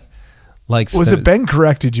Matt likes. was it Ben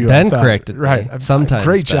corrected you? Ben I thought. corrected me. Right. Sometimes.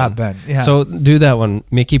 Great job, Ben. Yeah. So do that one.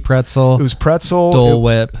 Mickey Pretzel. it was pretzel. Dole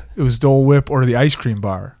Whip. It was Dole Whip or the ice cream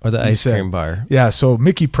bar. Or the you ice said. cream bar. Yeah, so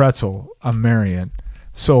Mickey Pretzel, I'm marrying.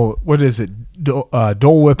 So what is it?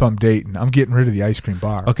 Dole Whip, I'm dating. I'm getting rid of the ice cream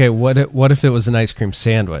bar. Okay, what if it was an ice cream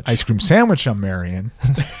sandwich? Ice cream sandwich, I'm marrying.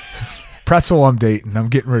 Pretzel, I'm dating. I'm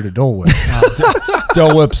getting rid of Dole Whip.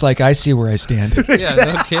 Dole Whip's like, I see where I stand. Yeah,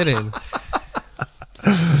 no kidding.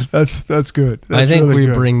 That's good. I That's think really we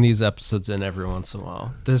good. bring these episodes in every once in a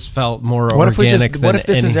while. This felt more What if organic we just? than What if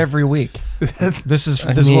this is any- every week? This is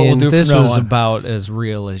I this is what we'll mean, do This from now was on. about as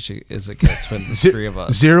real as it gets with the three of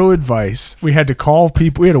us. Zero advice. We had to call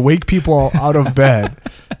people. We had to wake people out of bed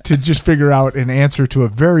to just figure out an answer to a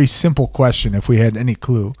very simple question if we had any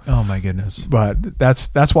clue. Oh my goodness. But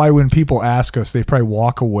that's why when people ask us, they probably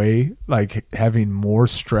walk away like having more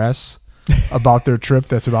stress about their trip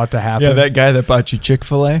that's about to happen. Yeah, that guy that bought you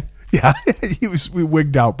Chick-fil-A. Yeah, we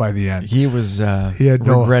wigged out by the end. He was He had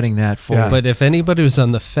no- regretting that fully. Yeah. But if anybody was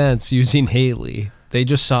on the fence using Haley, they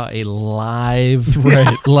just saw a live,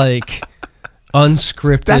 like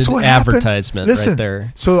unscripted That's what happened. advertisement Listen, right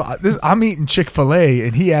there. So I'm eating Chick-fil-A,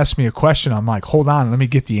 and he asked me a question. I'm like, hold on, let me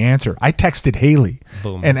get the answer. I texted Haley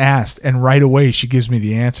Boom. and asked, and right away she gives me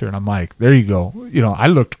the answer, and I'm like, there you go. You know, I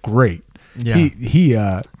looked great. Yeah.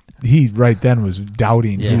 He right then was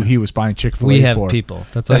doubting Yeah. who he was buying Chick-fil-A We have for. people.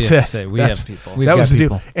 That's all you have to say. We have people. We've that got was the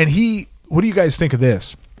people. deal. And what do you guys think of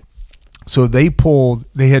this? So they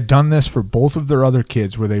had done this for both of their other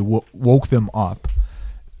kids where they woke them up.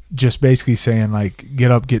 just basically saying like,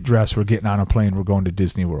 get up, get dressed, we're getting on a plane, we're going to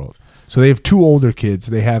Disney World. So they have 2 older kids.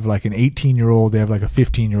 They have like an 18-year-old, they have like a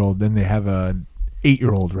 15-year-old, then they have an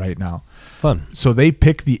 8-year-old right now. Fun. So they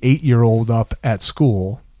pick the 8-year-old up at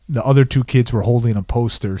school. The other 2 kids were holding a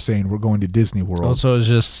poster saying we're going to Disney World. Also, it was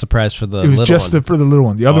just a surprise for the It was little just one. for the little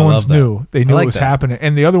one. The other I ones love that. knew. They knew I like it was that. happening.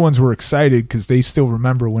 And the other ones were excited because they still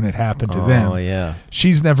remember when it happened to them. Oh, yeah.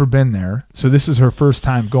 She's never been there. So this is her first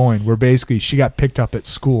time going, where basically she got picked up at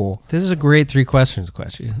school. This is a great 3 questions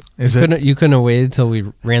question. Is you it? Couldn't, you couldn't have waited till we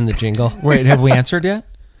ran the jingle? Wait, have we answered yet?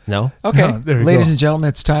 No? Okay, No, there you ladies go. and gentlemen,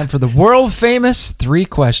 it's time for the world famous 3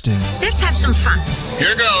 questions. Let's have some fun.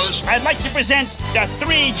 Here goes. I'd like to present the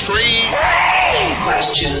three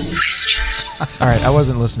Questions. All right, I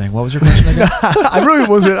wasn't listening. What was your question again? I really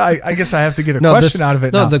wasn't. I guess I have to get a question out of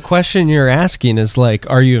it No, now. the question you're asking is like,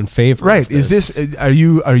 are you in favor? Right. of Is this, are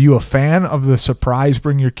you a fan of the surprise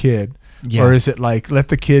bring your kid? Yeah. Or is it like let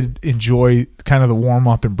the kid enjoy kind of the warm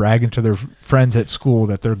up and bragging to their friends at school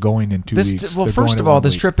that they're going in 2 weeks? Well, They're first going of in all, 1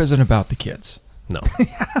 this week. trip isn't about the kids. No.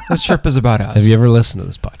 This trip is about us. Have you ever listened to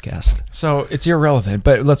this podcast? So it's irrelevant,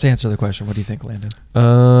 but let's answer the question. What do you think, Landon?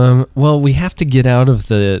 Well, we have to get out of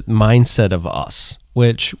the mindset of us,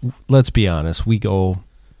 which, let's be honest, we go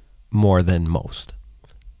more than most.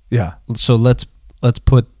 Yeah. So let's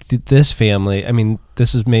put this family. I mean,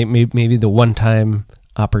 this is maybe the one-time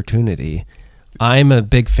opportunity. I'm a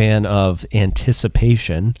big fan of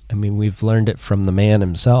anticipation. I mean, we've learned it from the man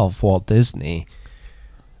himself, Walt Disney.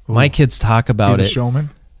 My kids talk Be about the it. showman.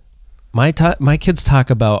 My kids talk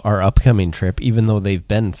about our upcoming trip, even though they've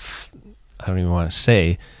been, I don't even want to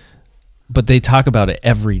say, but they talk about it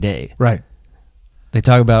every day. Right. They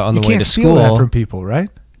talk about it on You the way can't to steal school. that from people, right?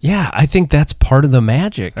 Yeah, I think that's part of the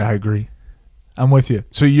magic. I agree. I'm with you.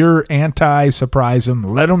 So you're anti-surprise them.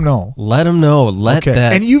 Let them know. Let them know. Let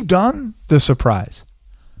that. And you've done the surprise.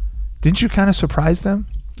 Didn't you kind of surprise them?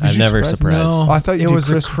 Did I've you never surprise them? surprised. No, Oh, I thought you it did was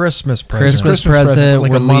Christmas. a Christmas present. Christmas present, present.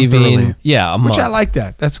 like We're a month leaving. early. Yeah, a month. Which I like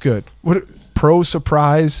that. That's good. What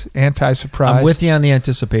pro-surprise, anti-surprise? I'm with you on the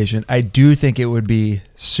anticipation. I do think it would be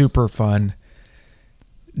super fun.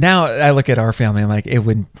 Now I look at our family. I'm like, it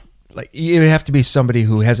would have to be somebody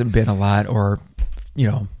who hasn't been a lot, or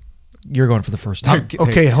you're going for the first time.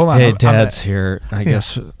 Okay, hold on. Hey, I'm- Dad's here. I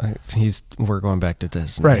guess we're going back to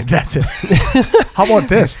Disney. Right, that's it. How about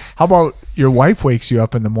this? How about your wife wakes you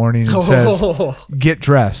up in the morning and says, "Get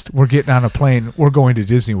dressed. We're getting on a plane. We're going to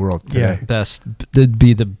Disney World today." Yeah. That'd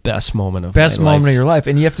be the best moment of Best my moment life. of your life,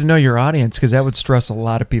 and you have to know your audience because that would stress a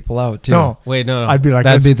lot of people out too. No, Wait, no. I'd be like,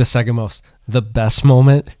 that'd be let's- the second most. The best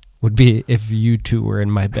moment would be if you two were in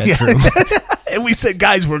my bedroom. and we said,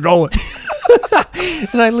 "Guys, we're going."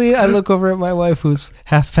 And I look over at my wife who's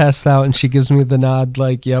half passed out, and she gives me the nod,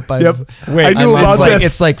 like, "Yep, I've." Yep. Wait, I knew about it's like this.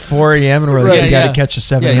 it's like 4 a.m. and we're like, Right. you got to catch a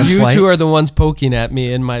 7 a.m. You flight. two are the ones poking at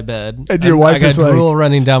me in my bed, And your wife I got is like- drool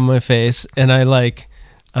running down my face, and I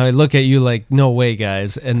look at you like, "No way,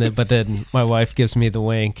 guys!" But then my wife gives me the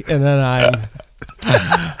wink, and then I'm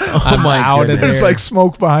my out of goodness. there. There's like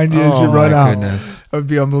smoke behind you as you Oh, run my out. goodness. That would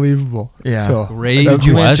be unbelievable. Yeah. So Great Did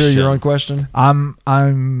you answer question. your own question?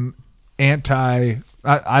 I'm anti.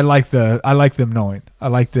 I like them knowing. I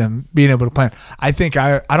like them being able to plan. I think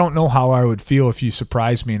I don't know how I would feel if you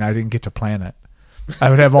surprised me and I didn't get to plan it. I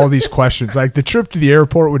would have all these questions. Like the trip to the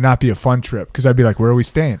airport would not be a fun trip because I'd be like, "Where are we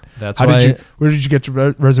staying? That's How why- did you? Where did you get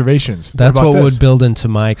your reservations? That's about what this?" would build into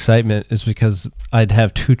my excitement, is because I'd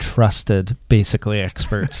have two trusted, basically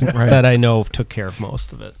experts that I know took care of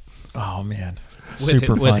most of it. Oh man, With,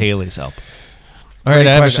 super with fun. Haley's help. All Great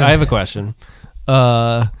right, question. I have a question.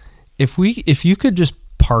 If you could just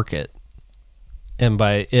park it, and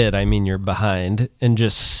by it I mean you're behind, and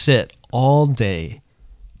just sit all day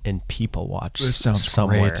and people watch This sounds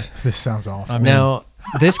somewhere. great. This sounds awful. Now,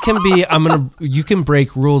 this can be, you can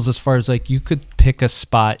break rules as far as like you could pick a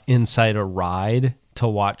spot inside a ride to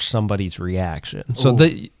watch somebody's reaction. So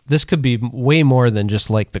this could be way more than just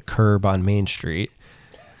like the curb on Main Street.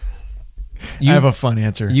 I have a fun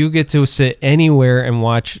answer. You get to sit anywhere and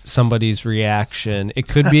watch somebody's reaction. It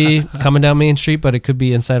could be coming down Main Street, but it could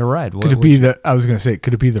be inside a ride. Could it be the? I was going to say,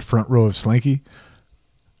 could it be the front row of Slinky?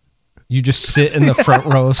 You just sit in the front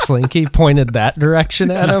row of Slinky, pointed that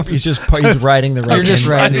direction at him? he's riding the ride. You're just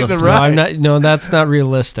riding the No, ride. I'm not. No, that's not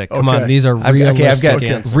realistic. Come Okay. on, these are I've realistic got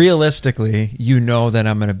answers. realistically, you know that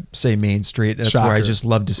I'm going to say Main Street. That's where I Shocker. just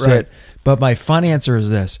love to sit. Right. But my fun answer is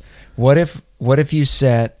this: what if you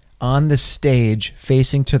sat on the stage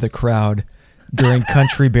facing to the crowd during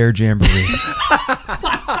Country Bear Jamboree?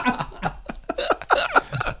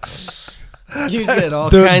 You get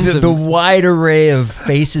all kinds the, of the wide array of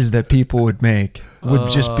faces that people would make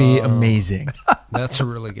would just be amazing. That's a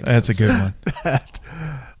really good. That's a good one.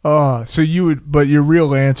 Oh, so you would, but your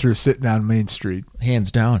real answer is sitting on Main Street. Hands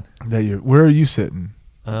down. Where are you sitting?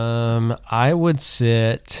 I would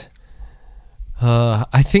sit.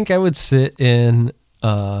 I think I would sit in.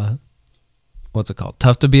 What's it called?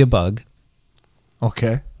 Tough to Be a Bug.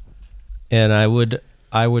 Okay. And I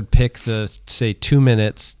would pick the, say, 2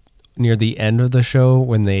 minutes near the end of the show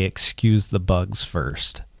when they excuse the bugs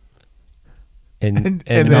first. And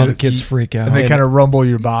then all the kids freak out. And they kind of rumble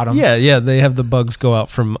your bottom. yeah, they have the bugs go out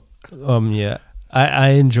from, I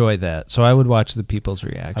enjoy that. So I would watch the people's I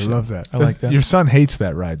reaction. love that. I like that. Your son hates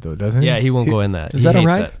that ride, though, doesn't he? Yeah, he won't go in that. Is He that a hates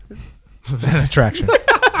ride? that. An attraction.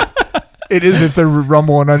 It is if they're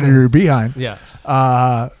rumbling under your behind. Yeah.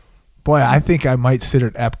 Boy, I think I might sit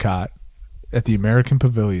at Epcot at the American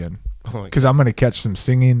Pavilion because I'm going to catch some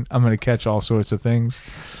singing. I'm going to catch all sorts of things.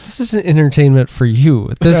 This isn't entertainment for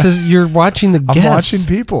you. You're watching the guests. I'm watching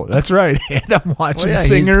people. That's right. And I'm watching Well, yeah,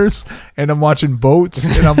 singers and I'm watching boats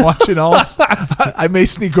and I'm watching all. I may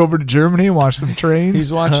sneak over to Germany and watch some trains.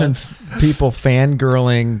 He's watching people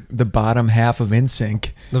fangirling the bottom half of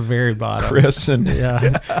NSYNC. The very bottom. Chris and Yeah.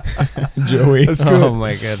 Joey. That's good. Oh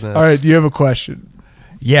my goodness. All right. Do you have a question?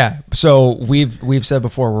 Yeah. So we've said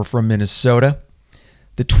before we're from Minnesota,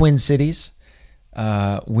 the Twin Cities.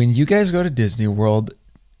 When you guys go to Disney World,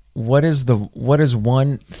 what is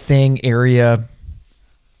one thing, area,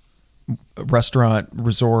 restaurant,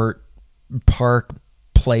 resort, park,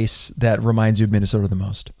 place that reminds you of Minnesota the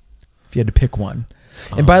most? If you had to pick one.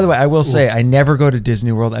 And by the way, I will say I never go to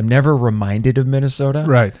Disney World. I'm never reminded of Minnesota.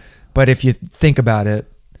 Right. But if you think about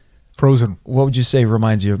it, Frozen. what would you say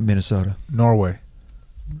reminds you of Minnesota? Norway.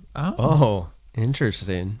 Oh,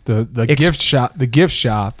 interesting. The gift shop. The gift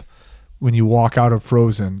shop. When you walk out of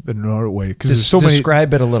Frozen, the Norway, because there's so many.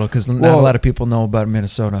 Describe it a little, because not a lot of people know about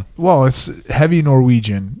Minnesota. Well, it's heavy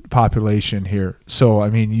Norwegian population here. So,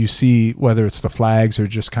 I mean, you see whether it's the flags or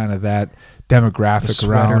just kind of that demographic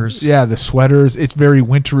The around. sweaters. Yeah, the sweaters. It's very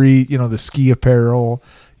wintry, the ski apparel,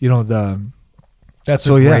 That's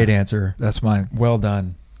So, a yeah. great answer. that's mine. Well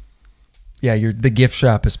done. Yeah, you're the gift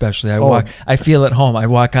shop especially. Oh. I feel at home. I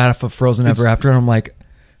walk out of Frozen Ever After and I'm like,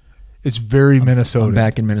 It's very Minnesota. I'm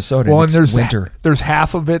back in Minnesota. Well, and it's there's winter. There's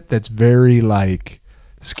half of it that's very like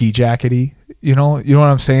ski jackety. You know what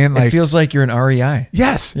I'm saying? It feels like you're an REI.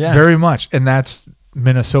 yes, Yeah. very much, and that's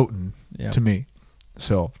Minnesotan Yeah. to me.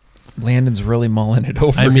 So Landon's really mulling it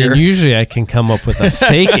over I mean, here. usually I can come up with a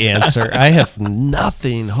fake answer. I have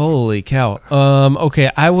nothing. Holy cow. Okay,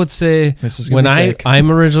 I would say This is gonna be fake.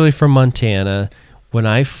 I'm originally from Montana. When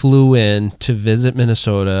I flew in to visit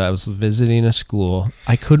Minnesota, I was visiting a school.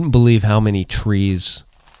 I couldn't believe how many trees.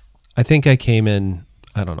 I think I came in,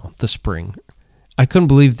 I don't know, the spring. I couldn't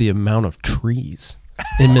believe the amount of trees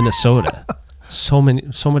in Minnesota. So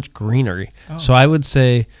much greenery. Oh. So I would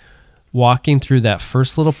say walking through that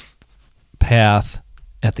first little path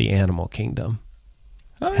at the Animal Kingdom.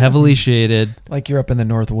 Heavily shaded. Like you're up in the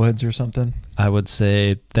North Woods or something. I would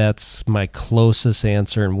say that's my closest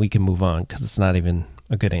answer, and we can move on because it's not even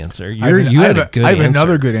a good answer. You had a good I have answer.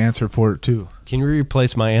 another good answer for it too. Can you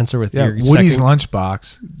replace my answer with Yeah, your Woody's second?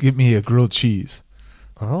 lunchbox. Give me a grilled cheese.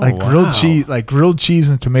 Oh, Grilled cheese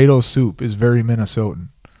and tomato soup is very Minnesotan.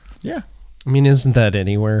 Yeah. I mean, isn't that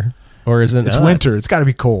anywhere? Or is it It's not? winter. It's got to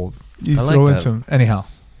be cold. You I like throw in that. some anyhow.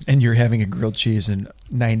 And you're having a grilled cheese in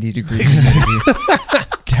 90 degrees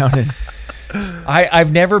down in.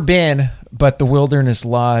 I've never been, but the Wilderness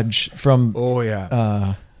Lodge from. Oh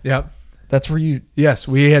yeah. Yep. That's where you Yes,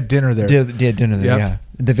 we had dinner there. did dinner there. Yep. Yeah,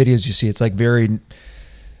 the videos you see, it's like very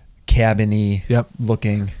cabin-y Yep.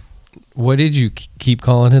 looking. What did you keep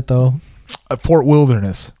calling it, though? Fort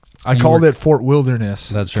Wilderness. I called it Fort Wilderness.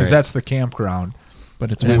 That's because right. that's the campground.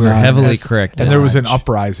 But it's We And, were heavily that's- corrected. And there was an Lodge.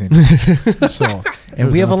 uprising. So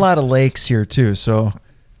and we have a lot of lakes here too. So,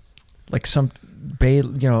 like some bay,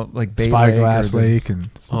 like Bay Spyglass Lake. Lake and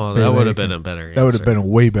Oh, Bay that would Lake have been and- a better That would have answer. been a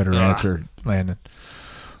way better answer, Landon.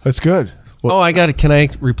 That's good. Well, Oh, I got it. Can I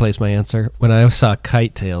replace my answer? When I saw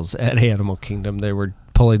kite tails at Animal Kingdom, they were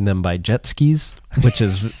pulling them by jet skis, which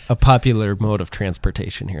is a popular mode of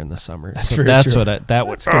transportation here in the summer. That's So very that's true. what that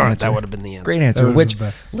would That's a good answer. that would have been the answer. Great That answer. would've Which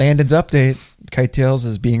been Landon's update: Kitetails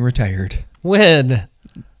is being retired. When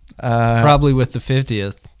Probably probably with the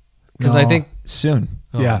 50th, because I No. think soon.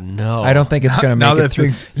 Yeah. no, I don't think it's going to Now make it that through.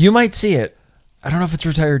 thing's- You might see it. I don't know if it's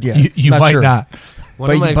retired yet. you might sure. not. One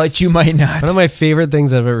of my- But you might not. One of my favorite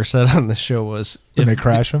things I've ever said on the show was When they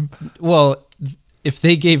crash them. well, if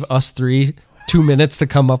they gave us 2 minutes to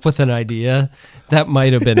come up with an idea, that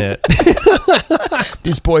might have been it.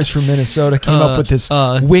 These boys from Minnesota came up with this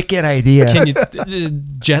uh, wicked idea. Can you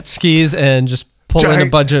jet skis and just pulling a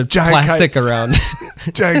bunch of giant plastic kites. around.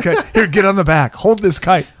 Giant kite. Here, get on the back. Hold this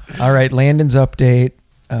kite. All right, Landon's update.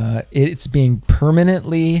 It's being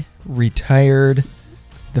permanently retired.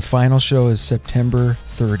 The final show is September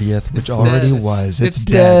 30th, which already dead. was. It's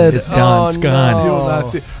dead. dead. It's done. Oh, it's gone. You will not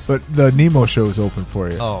see. But the Nemo show is open for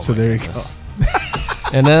you. Oh, so my there you go. goodness.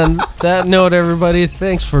 And on that note, everybody,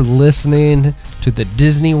 thanks for listening to the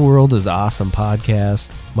Disney World is Awesome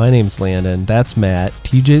podcast. My name's Landon. That's Matt.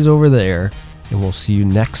 TJ's over there. And we'll see you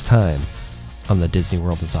next time on the Disney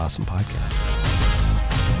World is Awesome podcast.